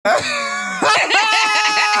What?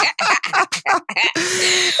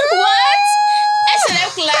 SNM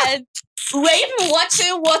clan. We're even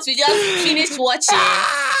watching what we just finished watching.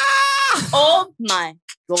 Oh my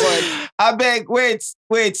God. I beg, wait.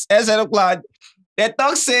 SNM clan. They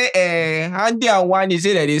talk say, Handi and Wanni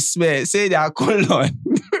say that they smell, say they are colon.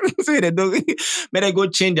 Say they don't, may they go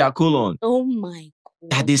change their colon. Oh my God.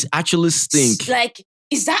 That is actually stink. Like,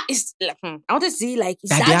 I want to see, like, is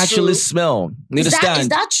that that they actually true? smell. You Is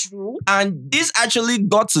understand? that true? And this actually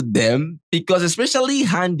got to them because especially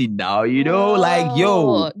Handi now, you know, like,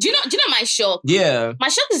 yo. Do you know my shock? Yeah. My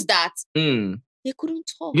shock is that they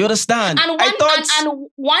couldn't talk. You understand? And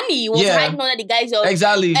Wanni was hiding under the guys of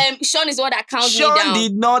exactly. Sean is the one that counts me Sean down.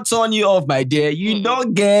 did not turn you off, my dear. You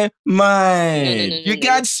don't get mine. No, you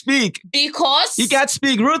can't speak. Because you can't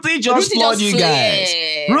speak. Rhuthee just floored you guys.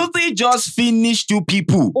 Rhuthee just finished 2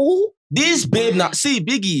 people. Oh. This babe now, see,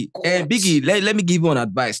 Biggie, let me give you an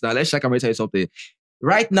advice now. Let's check and tell you something.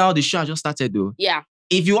 Right now, the show has just started though. Yeah.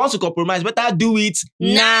 If you want to compromise, better do it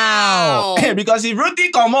now. Because if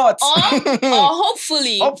Rhuthee come out, or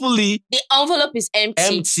hopefully the envelope is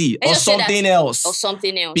empty. Or something else.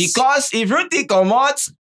 Because if Rhuthee come out,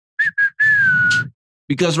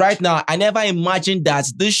 because right now, I never imagined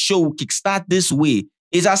that this show will kickstart this way.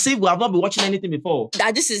 It's as if we have not been watching anything before.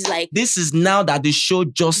 That this is now that the show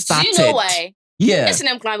just started. Do you know why? Yeah.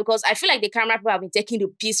 SNM clan, because I feel like the camera people have been taking the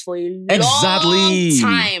piece for a long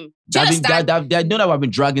time. Do you understand? They know that we've been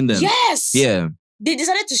dragging them. Yes. Yeah. They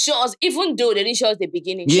decided to show us, even though they didn't show us the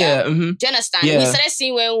beginning. Yeah. Do you understand? Yeah. We started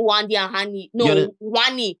seeing when Handi and Handi,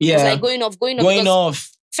 Wanni was like going off.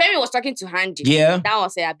 Fairme was talking to Handi. Yeah. That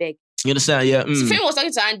was a beg. You understand? Yeah. So Fairme was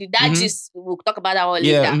talking to Handi. That just, we'll talk about that one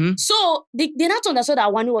later. So they not understood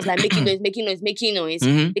that Wanni was like making noise.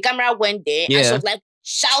 The camera went there and she was like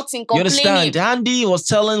shouting, complaining. You understand? Handi was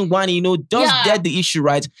telling Wanni, just get the issue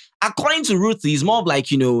right. According to Rhuthee, it's more of like,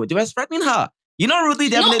 they were threatening her. Rhuthee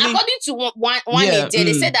definitely. No, according to Wanni,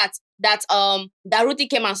 they said that Rhuthee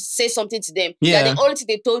came and said something to them. Yeah. That the only thing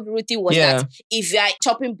they told Rhuthee was that if you are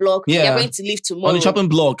chopping block, you're going to leave tomorrow. On the chopping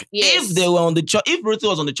block. Yes. If they were if Rhuthee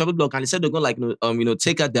was on the chopping block and they said they're going to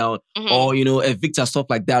take her down or evict her, stuff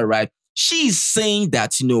like that, right? She's saying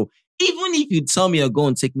that, even if you tell me you're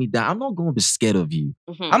going to take me down, I'm not going to be scared of you.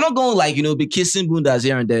 I'm not going to be kissing bundas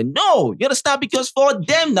here and there. No, you understand? Because for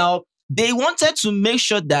them now, they wanted to make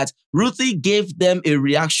sure that Rhuthee gave them a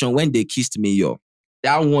reaction when they kissed me,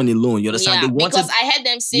 That one alone, you understand? Yeah, they wanted, because I heard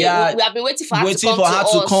them say, we have been waiting for her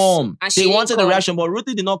to come. And they wanted the reaction, but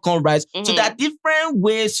Rhuthee did not come, right? So there are different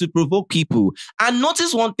ways to provoke people. And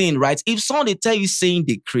notice one thing, right? If someone they tell you saying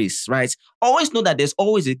the Chris, right? Always know that there's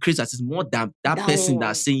always a Chris that is more than that person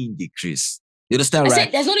that's saying the Chris. You understand, right?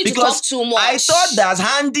 Said, there's no need to talk too much. I thought that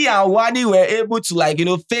Handi and Wanni were able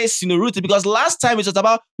to face Rhuthee, because last time it was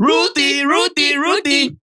about Rhuthee.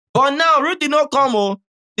 But now Rhuthee no come.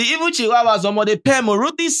 The evil chihuahuas on the Pemo,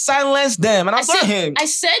 Rhuthee silenced them. And I saw him. I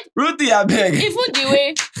said, Rhuthee, I beg. Even the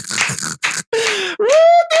way.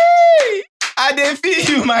 Rhuthee! I dey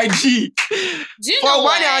feel you, my G. Do you know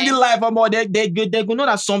why? For Wanni and the life, they go know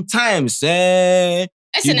that sometimes, you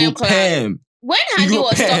go pam. When Handi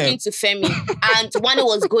was talking to Fairme and Wanni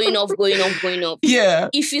was going off. Yeah.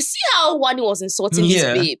 If you see how Wanni was insulting his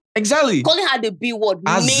babe. Exactly. Calling her the B word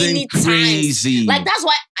many times. Crazy. Like, that's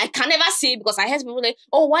why I can never say it, because I heard people like,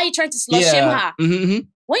 oh, why are you trying to slut shame her?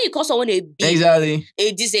 When you call someone a B, exactly,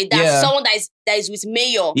 a this, a that, someone that is with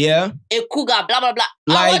mayor, a cougar, blah, blah, blah.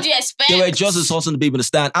 Like, what do you expect? They were just insulting the people,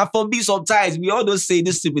 understand? And for me, sometimes, we all don't say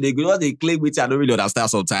this stupid, they claim which I don't really understand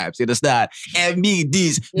sometimes, you understand? And me,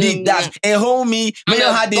 this, big that, a homie,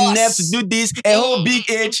 mayor had the nerve to do this, a whole big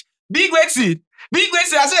age, big wexy, I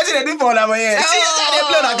said they did for them, yeah. See how they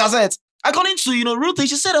play that cassette. According to, Rhuthee,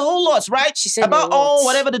 she said a whole lot, right? She said about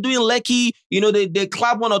whatever they do in Lekki, they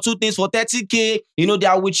clap 1 or 2 things for 30K, they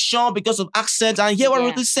are with Sean because of accent. And hear what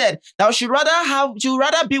Rhuthee said. Now she'd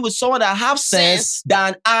rather be with someone that have sense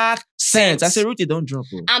than accent. I said, Rhuthee, don't drop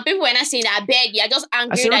her. And people were not saying that, I beg, you're just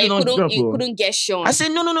angry that you couldn't get Sean. I said,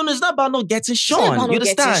 no, it's not about not getting Sean. You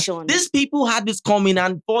understand? These people had this coming,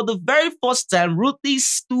 and for the very first time, Rhuthee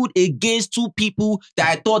stood against 2 people that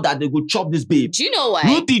I thought that they would chop this babe. Do you know why?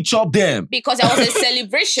 Rhuthee chopped them. Because there was a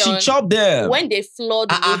celebration. She chopped them. When they floored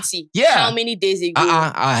Rhuthee. Yeah. How many days ago?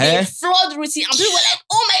 They floored Rhuthee. And people were like,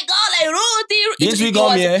 oh my God, like Rhuthee. Didn't we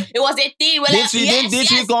come here? It was a thing.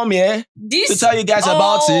 Didn't we come here to tell you guys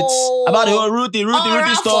about it? About the whole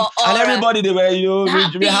Rhuthee stuff. And everybody, they were,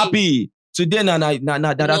 happy. Today,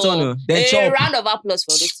 that's all. A round of applause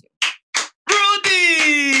for Rhuthee.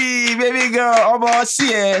 Rhuthee! Baby girl, almost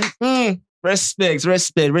here. Respect.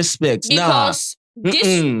 Because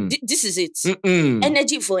This is it.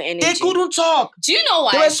 Energy for energy. They couldn't talk. Do you know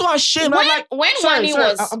why? They were so ashamed. When Wanni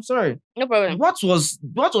was... I'm sorry. No problem. What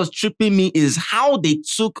was tripping me is how they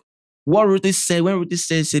took what Rhuthee said when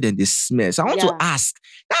Rhuthee said and they smell. So I want to ask,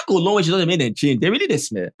 that go long way she doesn't make them change. They really they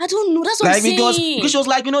smell. I don't know. That's what I'm saying. Because she was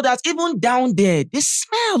like, that even down there, they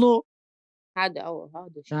smell, oh. How do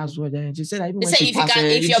she? That's what she said. Even they said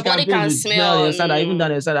if your body can smell. Even down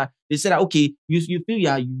there, they said that, okay, you feel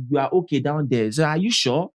you are okay down there. So are you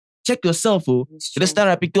sure? Check yourself, oh. You understand,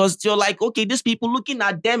 right? Because you're like, okay, these people looking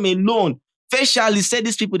at them alone. Facially said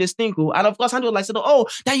these people they stink, oh. And of course, Handi was like,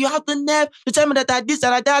 that you have the nerve to tell me that I this,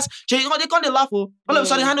 that I that. So, they can't laugh, oh. All of a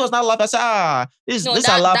sudden, Handi was not laughing. I said, this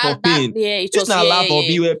a laugh of pain. This not a laugh of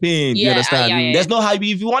beware pain. You understand? There's no how, if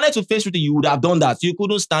you wanted to face Rhuthee, you would have done that. You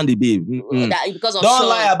couldn't stand the babe. Because of don't Sean.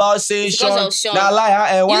 lie about saying Sean. That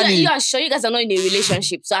lie, Wanni. You are sure you guys are not in a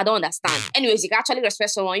relationship, so I don't understand. Anyways, you can actually respect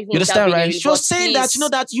someone even you understand, right? She was saying please.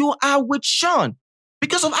 that you are with Sean.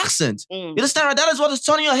 Because of accent. You understand, right? That is what is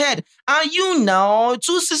turning your head. And you now,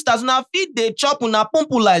 2 sisters, now feed the chop on a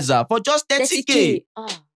pumpulizer for just 30K. Oh,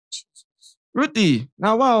 Jesus. Rhuthee,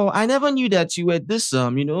 now wow, I never knew that you were this,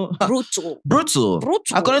 Brutal.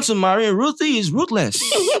 According to Marie, Rhuthee is ruthless.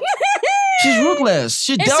 She's ruthless.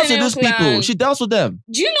 She deals with these people. She deals with them.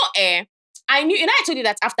 Do you know, I knew, I told you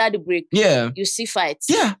that after the break, you see fights.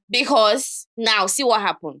 Yeah. Because now, see what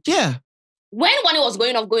happened. Yeah. When Wanni was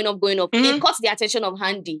going off, it caught the attention of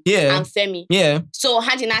Handi and Fairme. Yeah. So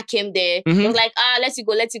Handi now came there. He was like, let it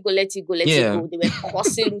go. They were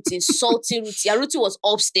cursing Rhuthee, insulting Rhuthee. And Rhuthee was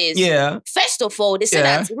upstairs. Yeah. First of all, they said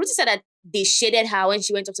that Rhuthee said that they shaded her when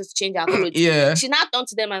she went upstairs to change her clothes. Yeah. She now turned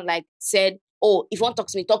to them and said, if you want to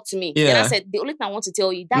talk to me, talk to me. Yeah. Then I said, the only thing I want to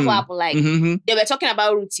tell you, that's what happened. They were talking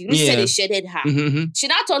about Rhuthee. Rhuthee said they shaded her. She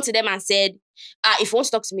now turned to them and said, if you want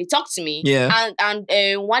to talk to me. Yeah. And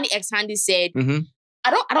Wanni ex Handi said,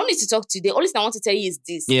 I don't need to talk to you. The only thing I want to tell you is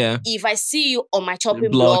this. Yeah. If I see you on my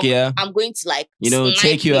chopping block, I'm going to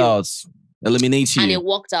take you out. Eliminate you. And they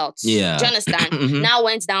walked out. Yeah. Do you understand? Now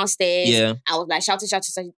went downstairs. Yeah. I was like shouting. So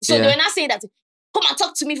they were not saying that, come and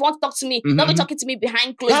talk to me if you want to talk to me. Don't be talking to me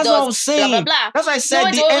behind closed doors. That's what I'm saying. Blah, blah, blah. That's why I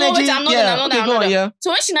said the energy. I'm So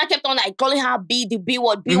when she now kept on calling her the B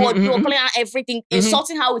word, calling her everything,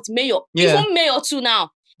 insulting her with mayor. Even mayor too now.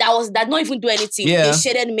 That not even do anything. They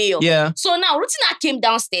shaded mayor. Yeah. So now Rhuthee now came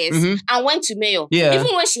downstairs and went to mayor. Yeah.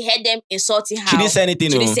 Even when she heard them insulting her. She didn't say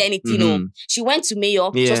anything. She went to mayor.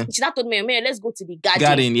 Yeah. She now told mayor, let's go to the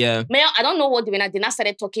garden. Mayor, I don't know what they were. They now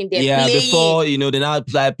started talking there. Yeah, playing. before, they now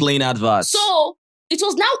playing adverts. So it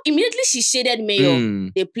was now immediately she shaded mayor.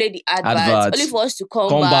 They played the adverts. Only for us to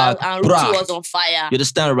come back and Rhuthee was on fire. You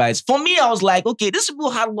understand, right? For me, I was like, okay, these people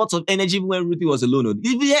had lots of energy when Rhuthee was alone.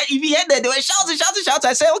 If you heard that, they were shouting.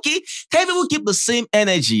 I said, okay, can people keep the same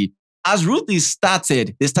energy? As Rhuthee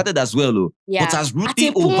started, they started as well, though. Yeah. But as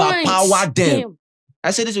Rhuthee overpowered them.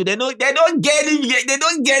 I said this, they don't get it. They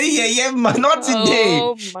don't get it here, man. Not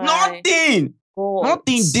today. Nothing.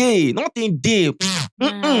 Nothing day.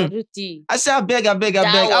 I said, I beg.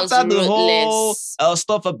 After the whole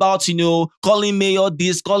stuff about, calling mayor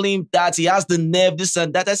this, calling that, he has the nerve, this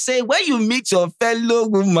and that. I say, when you meet your fellow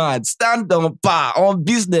woman, stand on par, on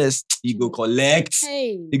business, you go collect.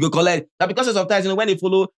 You go collect. Now, because sometimes, when they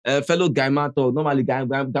follow fellow guy man talk, normally guy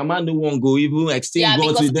man no one go even extend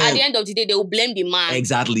go to them. At the end of the day, they will blame the man.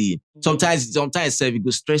 Exactly. Sometimes you go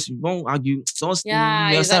stress, you won't argue. It's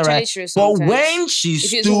actually true sometimes. But when she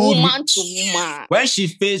stood, woman to woman. When she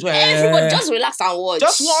faced, everybody just relax and watch.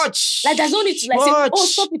 Just watch. There's no need to say,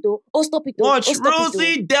 stop it. Watch.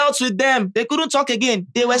 Rhuthee dealt with them. They couldn't talk again.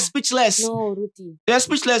 They were speechless. No, Rhuthee. They were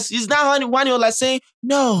speechless. It's now one you're saying,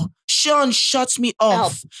 no, Sean shuts me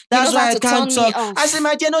off. That's why I can't talk. I said,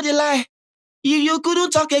 my dear, no, they lie. You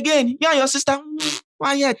couldn't talk again. You and your sister.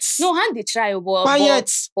 Quiet. No, Handi tried, but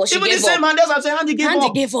quiet. But she even gave the same Handi, I'm saying Handi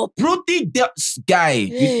gave up. Rhuthee, guy,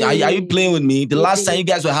 are you playing with me? The last time you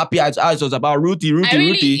guys were happy, I was about Rhuthee.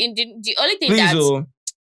 The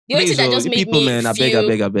only thing that just made me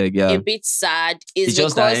feel a bit sad is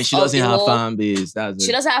just because she doesn't have fan base.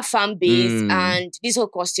 She doesn't have fan base, and this whole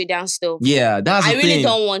custodian stuff. Yeah, that's the thing. I really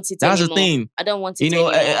don't want it anymore. That's the thing. I don't want it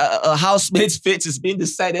anymore. A housemate's fate is being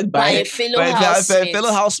decided by a fellow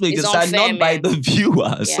housemate. Decided not by the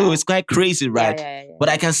viewer. Yeah. So it's quite crazy, right? Yeah. But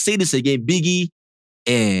I can say this again, Biggie,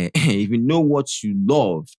 if you know what you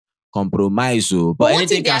love, compromise. But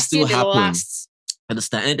anything can still happen.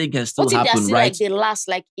 Understand? Anything can still happen, still right? The last,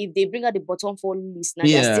 if they bring out the bottom 4 list, now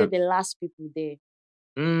they're still the last people there.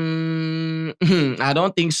 I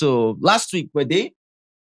don't think so. Last week, were they?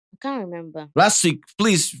 can't remember. Last week,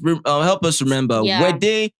 please help us remember. Were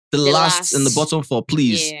they the last in the bottom four?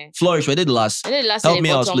 Please. Yeah. Flourish, were they the last? They the last help me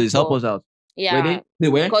out, please. Help us out. Yeah. Were they? They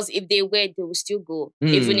were? Because if they were, they will still go.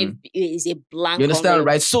 Even if it is a blank. You understand,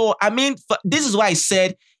 right? So, I mean, this is why I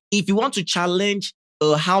said, if you want to challenge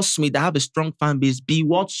a housemate that have a strong fan base, be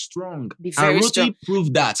what? Strong. Be very strong. Rhuthee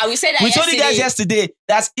proved that. And we said that we told you guys yesterday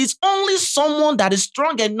that it's only someone that is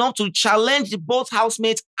strong enough to challenge both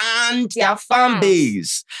housemates and their fan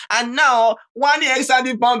base. And now, Wanni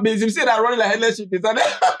exciting fan base, you say that running like headless chickens. The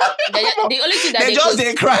only thing that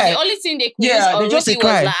they cry. The only thing they could use on Rhuthee was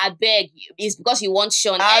like, I beg you, is because he wants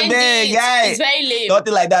Sean. I beg, it's very lame.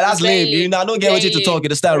 Nothing like that. That's lame. You know, I don't get what you to talk. You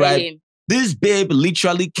understand, right? Lame. This babe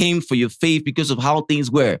literally came for your faith because of how things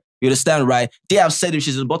were. You understand, right? They have said if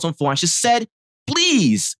she's in the bottom four, and she said,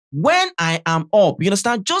 please, when I am up, you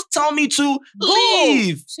understand, just tell me to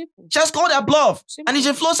leave. Simple. Just call that bluff. Simple. And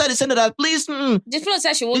DJ Flo said, he said that, please. DJ Flo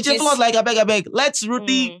said she won't. DJ Flo's like, I beg. Let's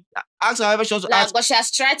Rhuthee ask her however she wants to ask. But she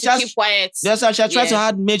has tried to keep quiet. Yes, she has tried to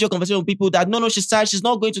have major conversation with people that no, she's tired. She's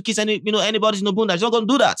not going to kiss anybody's no bunda. She's not going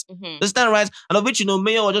to do that. Understand, right? And of which,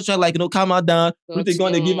 Mayor was just trying like, calm her down. Rhuthee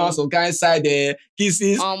going to give her some kind side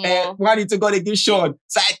kisses. Wanni to go to give Sean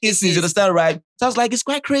side kisses. You understand, right? So I was like, it's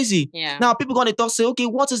quite crazy. Yeah. Now people going to talk, say, okay,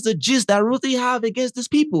 what is the gist that Rhuthee have against these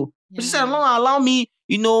people? But she said, allow me,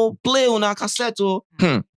 play on a cassette. So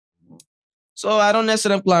I don't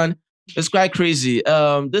necessarily plan. It's quite crazy.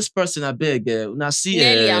 This person, I beg, when I see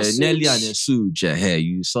Nelly and Sooj, hey,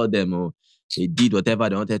 you saw them, they did whatever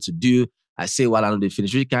they wanted to do. I say, while I know they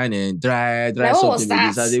finish, which kind of dry like, something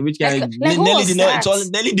with this. Which kind Nelly did not,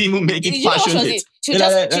 Nelly didn't even make it passionate. She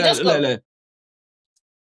just go.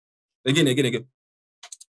 Again.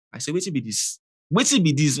 I say, wait till be this.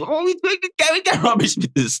 Oh, we can rubbish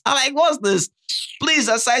with this. I'm like, what's this? Please,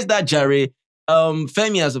 aside that, Jerry,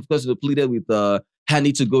 Fairme has, of course, pleaded with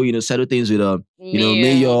Handi to go, settle things with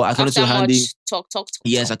Mayor. According to Handi, talk.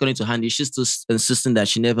 Yes, according to Handi, she's still insisting that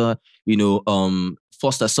she never,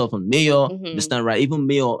 forced herself on Mayor. Understand, right? Even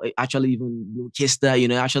Mayor actually even kissed her.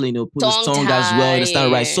 Actually, put his tongue as well.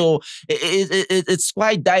 Understand, right? So it's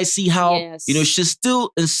quite dicey how she's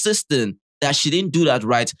still insisting that she didn't do that,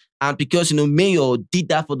 right? And because, Mayor did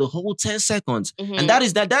that for the whole 10 seconds. And that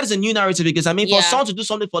is a new narrative because, for someone to do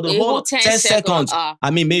something for the whole 10 seconds.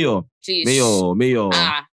 Mayor. Please. Mayor.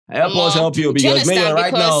 Help us help you because Mayor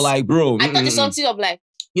right now, like, bro. I thought it's something of like.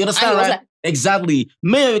 You understand, right? Like, exactly.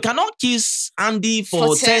 Mayor, you cannot kiss Handi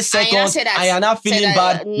for 10 seconds and you're not feeling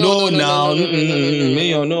bad. No.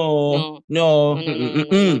 Mayor, no.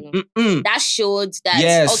 That showed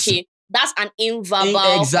that, okay, that's an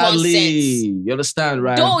inverbal consent. You understand,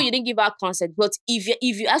 right? Though you didn't give her consent, but if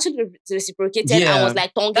you actually reciprocated and was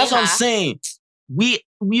like tonguing that's what I'm saying.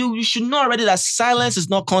 You should know already that silence is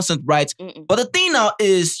not consent, right? But the thing now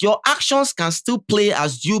is your actions can still play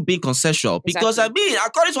as you being consensual. Because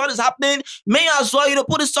according to what is happening, may as well,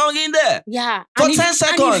 put a song in there. Yeah. For 10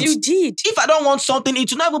 seconds. And if you did. If I don't want something, it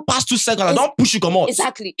should not even pass 2 seconds. I don't push you, come on.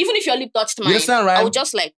 Exactly. Even if your lip touched mine, you understand, right? I would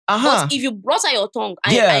just like, but if you brought out your tongue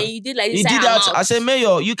and you did like this, you did that. I said,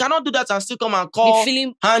 Mayor, you cannot do that and still come and call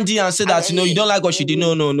Handi and say that, you don't like what she did.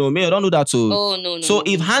 No, Mayor, don't do that too. Oh, no. So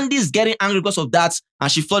if Handi is getting angry because of that,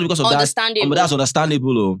 and she fought because of that. But that's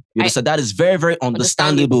understandable. You understand? That is very, very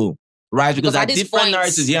understandable. Right? Because there are different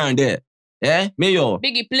narratives here and there. Yeah? Mayor.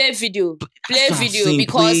 Biggie, play video. Play video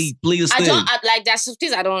because I don't like there's some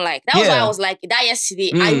things I don't like. That was why I was like that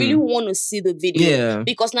yesterday. I really want to see the video. Yeah.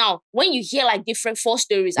 Because now when you hear like different false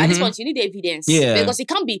stories, at this point you need evidence. Yeah. Because it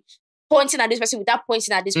can't be pointing at this person without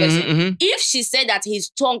pointing at this person. If she said that his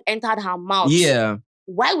tongue entered her mouth. Yeah.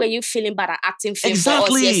 Why were you feeling bad at acting film for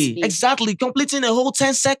us yesterday? Exactly. Completing a whole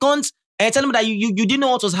 10 seconds and telling me that you didn't know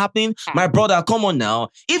what was happening. My brother, come on now.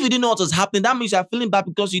 If you didn't know what was happening, that means you're feeling bad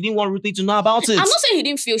because you didn't want Rhuthee to know about it. I'm not saying he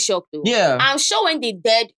didn't feel shocked though. Yeah. I'm sure when they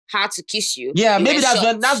dared her to kiss you. Yeah, maybe that's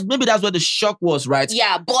where the shock was, right?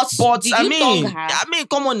 Yeah, but did you tongue her?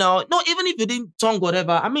 Come on now. No, even if you didn't tongue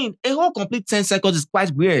whatever, a whole complete 10 seconds is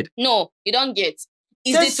quite weird. No, you don't get.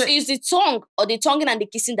 Is the tongue or the tonguing and the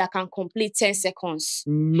kissing that can complete 10 seconds?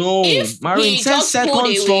 No. Marine, 10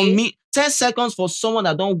 seconds for me, 10 seconds for someone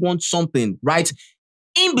that don't want something, right?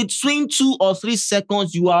 In between 2 or 3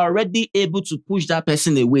 seconds, you are already able to push that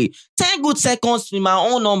person away. 10 good seconds in my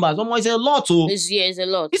own numbers. It's a lot, oh. It's a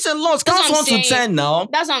lot. It's a lot. Count 1 to 10 now.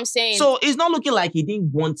 That's what I'm saying. So it's not looking like he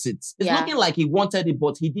didn't want it. It's looking like he wanted it,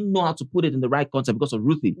 but he didn't know how to put it in the right context because of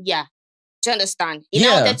Rhuthee. Yeah. Do you understand? He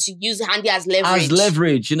now wanted to use Handi as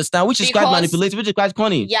leverage. You understand? Which is quite manipulative, which is quite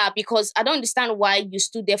funny. Yeah, because I don't understand why you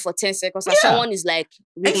stood there for 10 seconds and someone is like,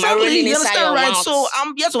 exactly, you understand, right? Mouth. So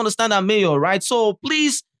I'm yet to understand that, Mayor, right? So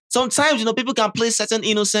please sometimes, you know, people can play certain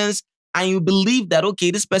innocence and you believe that,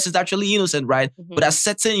 okay, this person's actually innocent, right? But there's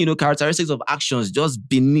certain, you know, characteristics of actions just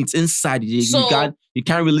beneath, inside. You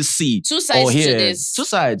can't really see. Two sides or hear. to this. Two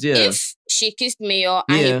sides, yeah. If she kissed Mayor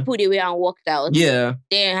and he put away and walked out, then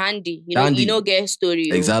Handi, you know, get story.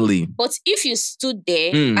 Exactly. But if you stood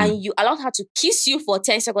there and you allowed her to kiss you for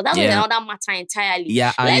 10 seconds, that's another matter entirely.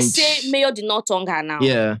 Yeah, let's say Mayor did not tongue her now.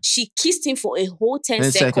 Yeah. She kissed him for a whole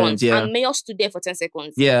 10 seconds and Mayor stood there for 10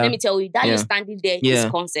 seconds. Yeah. Let me tell you, that you standing there is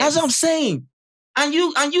consent. That's what I'm saying. And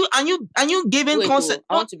you giving consent.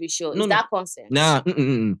 I want to be sure. Is that consent? Nah.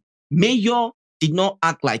 Mayor did not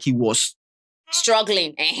act like he was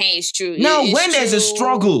struggling. It's true. Now, when there's a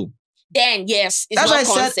struggle, then yes, it's that's not why I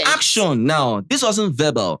consent. said action. Now, this wasn't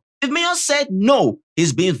verbal. If Mayor said no,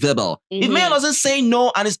 he's being verbal. If Mayor doesn't say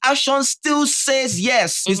no and his action still says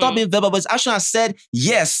yes, he's not being verbal, but his action has said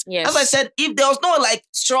yes. As I said, if there was no like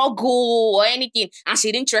struggle or anything and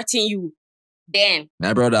she didn't threaten you, then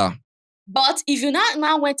my brother. But if you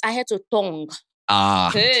now went ahead to tongue,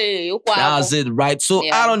 hey, that's it, right? So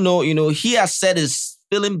I don't know, you know, he has said he's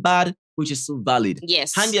feeling bad, which is still valid.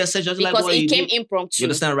 Yes. Handi has said just because like what it came impromptu. You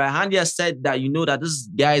understand, right? Handi has said that you know that this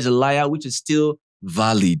guy is a liar, which is still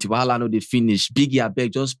valid. While I know they finish. Biggie, I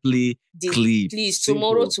beg, just play clip. Please,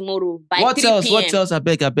 tomorrow, by what 3 else? PM. What else? I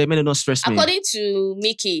beg, may don't stress me. According to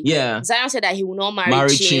Michky, Zion said that he will not marry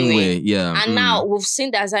Chinwe. And now we've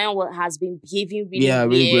seen that Zion has been behaving really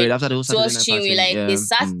really weird. After the whole towards Chinwe, like they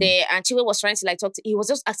sat there and Chinwe was trying to like talk to. He was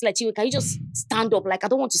just asking like, Chinwe, can you just stand up? Like I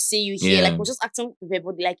don't want to see you here. Like he was just acting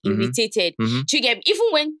like irritated. Even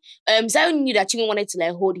when Zion knew that Chinwe wanted to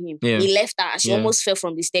like hold him, he left her. And she almost fell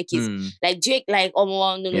from the staircase. Like Jake, like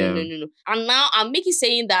no. And now I'm Michky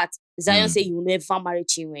saying that Zion said he will never marry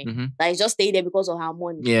Chinwe. That he just stayed there because of her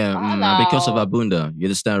money. Because of her bunda. You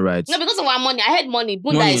understand, right? No, because of her money. I heard money.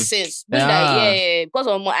 Bunda is sense. Bunda, because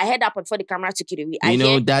of money. I heard that before the camera took it away. You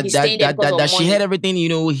know, that she heard everything, you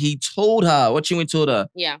know, he told her, what Chinwe told her.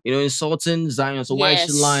 Yeah. You know, insulting Zion. So why is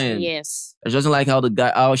she lying? Yes. It doesn't like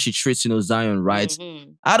how she treats, you know, Zion, right?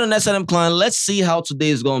 I don't know, SLM client. Let's see how today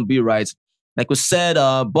is going to be, right? Like we said,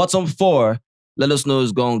 bottom 4, let us know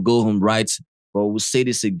who's going to go home, right? But we'll say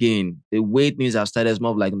this again. The way things have started is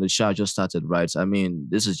more of like when the show just started, right? I mean,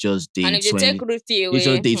 this is just day 20. And if you take Rhuthee away. It's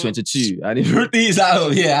just day 22. And if Rhuthee is out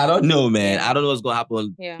of here, I don't know, man. I don't know what's going to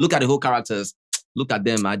happen. Look at the whole characters. Look at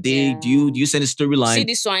them. Are they, do you send a storyline? See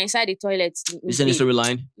this one inside the toilet. You send a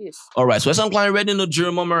storyline? Yes. All right. So if some client ready to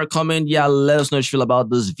do a comment, let us know what you feel about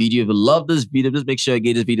this video. If you love this video, just make sure you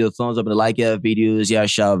give this video a thumbs up and like your videos,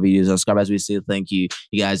 share videos, subscribe as we say thank you.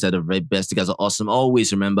 You guys are the very best. You guys are awesome.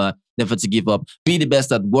 Always remember, never to give up. Be the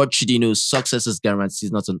best at what you do. Success is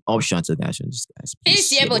guaranteed, not an option. So guys,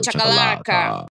 peace, chakalaka.